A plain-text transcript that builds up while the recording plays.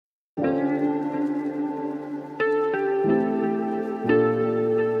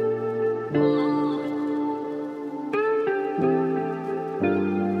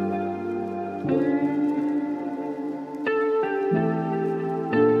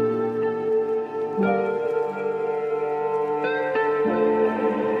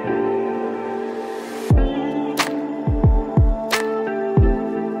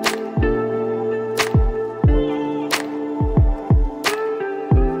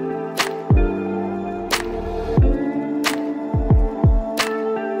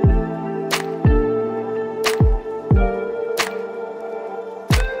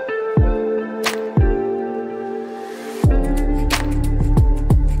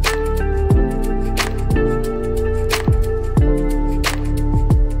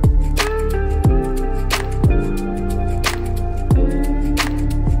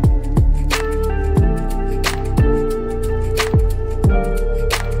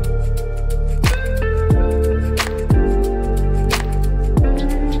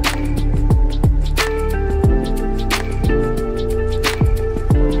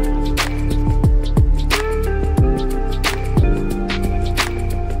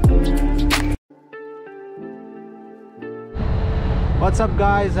What's up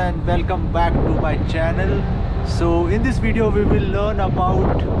guys, and welcome back to my channel. So in this video we will learn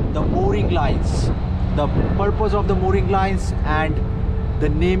about the mooring lines, the purpose of the mooring lines and the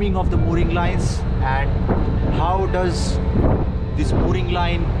naming of the mooring lines, and how does this mooring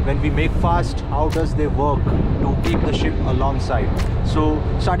line, when we make fast, how does they work to keep the ship alongside. So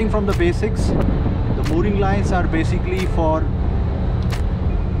starting from the basics, the mooring lines are basically for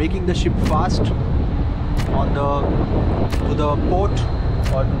making the ship fast on to the port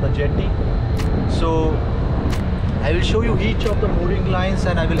or to the jetty. So I will show you each of the mooring lines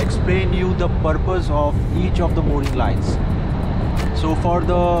and I will explain you the purpose of each of the mooring lines. So for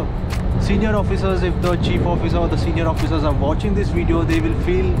the senior officers, if the chief officer or the senior officers are watching this video, they will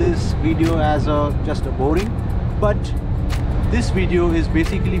feel this video as just a boring, but this video is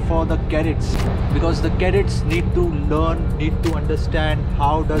basically for the cadets, because the cadets need to learn, need to understand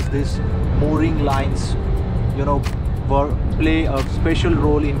how does this mooring lines play a special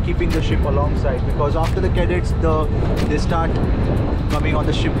role in keeping the ship alongside. Because after the cadets, they start coming on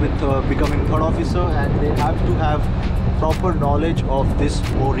the ship with becoming third officer, and they have to have proper knowledge of this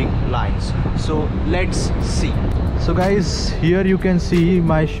mooring lines. So let's see. So guys, here you can see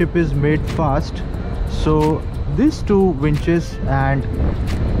my ship is made fast. So these two winches and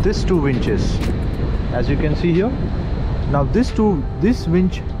these two winches, as you can see here. Now this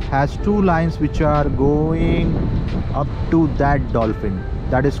winch has two lines which are going up to that dolphin,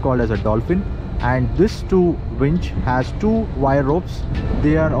 that is called as a dolphin, and this two winch has two wire ropes.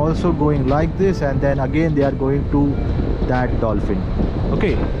 They are also going like this, and then again they are going to that dolphin.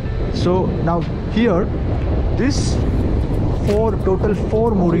 Okay, so now here this total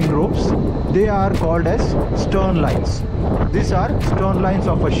four mooring ropes, they are called as stern lines. These are stern lines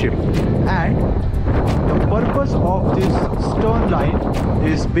of a ship, and the purpose of this stern line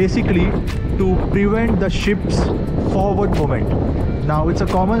is basically to prevent the ship's forward movement. Now it's a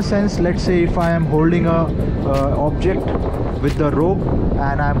common sense. Let's say if I am holding a object with the rope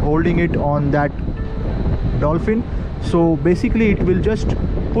and I'm holding it on that dolphin, so basically it will just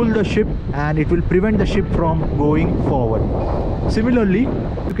pull the ship and it will prevent the ship from going forward. Similarly,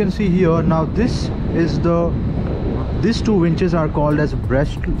 you can see here, now these two winches are called as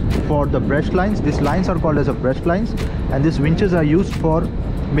breast for the breast lines. These lines are called as a breast lines, and these winches are used for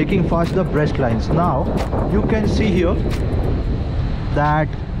making fast the breast lines. Now you can see here that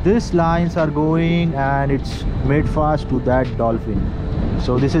these lines are going and it's made fast to that dolphin.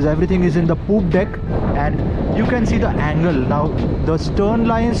 So this is, everything is in the poop deck, and you can see the angle. Now the stern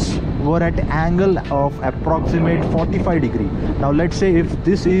lines were at angle of approximate 45 degree. Now let's say if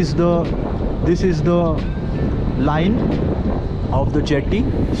this is the line of the jetty,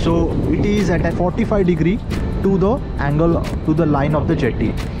 so it is at a 45 degree to the angle to the line of the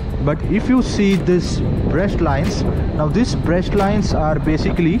jetty. But if you see this breast lines, now these breast lines are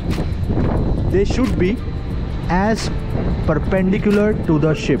basically, they should be as perpendicular to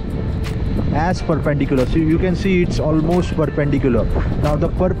the ship, as perpendicular. So you can see it's almost perpendicular. Now the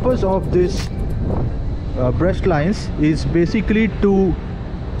purpose of this breast lines is basically to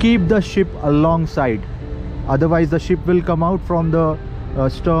keep the ship alongside. Otherwise the ship will come out from the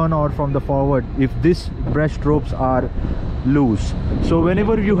stern or from the forward if these breast ropes are loose. So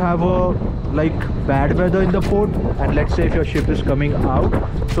whenever you have a bad weather in the port, and let's say if your ship is coming out,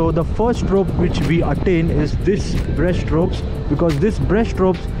 so the first rope which we attain is this breast ropes, because this breast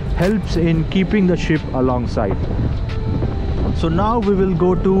ropes helps in keeping the ship alongside. So now we will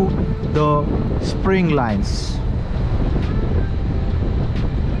go to the spring lines.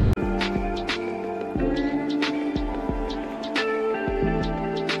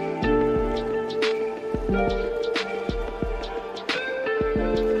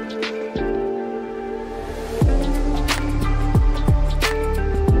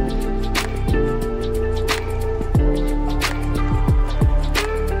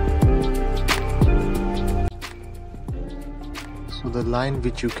 So the line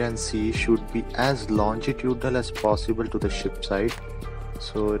which you can see should be as longitudinal as possible to the ship side,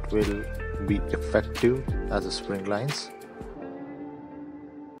 so it will be effective as a spring lines.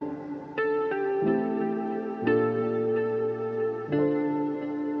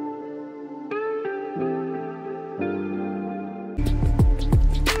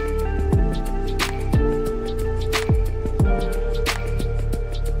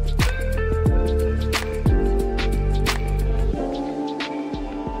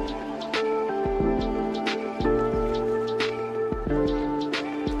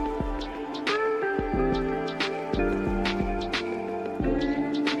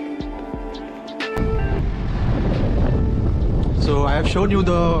 So I have shown you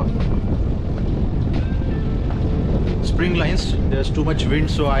the spring lines. There's too much wind,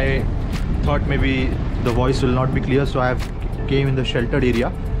 so I thought maybe the voice will not be clear, so I have came in the sheltered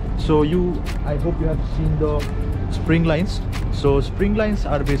area. So I hope you have seen the spring lines. So spring lines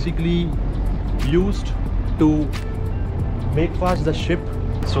are basically used to make fast the ship.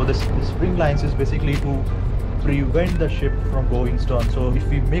 So the spring lines is basically to prevent the ship from going stern. So if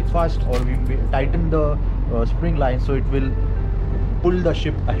we make fast or we tighten the spring line, so it will pull the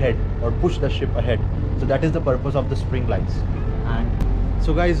ship ahead or push the ship ahead. So that is the purpose of the spring lines. And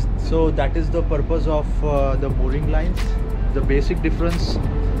so guys, so that is the purpose of the mooring lines. The basic difference: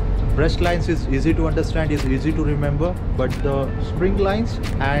 breast lines is easy to understand, is easy to remember, but the spring lines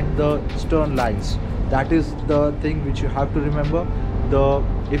and the stern lines, that is the thing which you have to remember.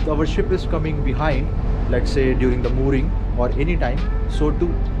 If our ship is coming behind, let's say during the mooring or any time, so to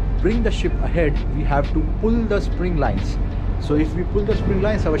bring the ship ahead, we have to pull the spring lines. So if we pull the spring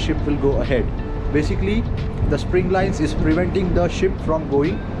lines, our ship will go ahead. Basically, the spring lines is preventing the ship from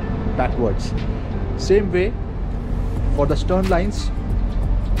going backwards. Same way for the stern lines.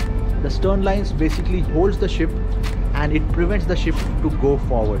 The stern lines basically holds the ship and it prevents the ship to go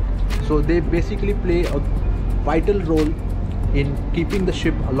forward. So they basically play a vital role in keeping the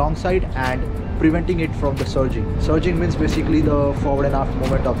ship alongside and preventing it from the surging. Surging means basically the forward and aft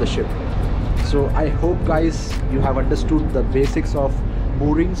movement of the ship. So I hope guys you have understood the basics of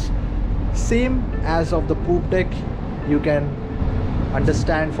moorings. Same as of the poop deck, you can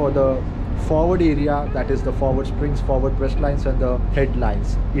understand for the forward area, that is the forward springs, forward breast lines and the head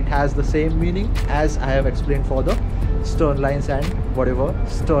lines. It has the same meaning as I have explained for the stern lines and whatever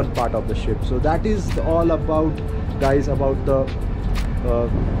stern part of the ship. So that is all about, guys, about the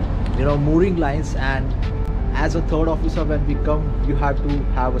mooring lines. And as a third officer, when we come, you have to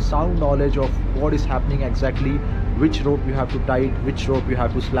have a sound knowledge of what is happening exactly, which rope you have to tight, which rope you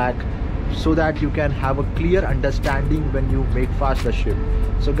have to slack, so that you can have a clear understanding when you make fast the ship.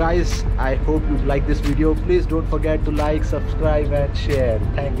 So guys, I hope you like this video. Please don't forget to like, subscribe and share.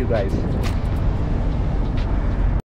 Thank you guys.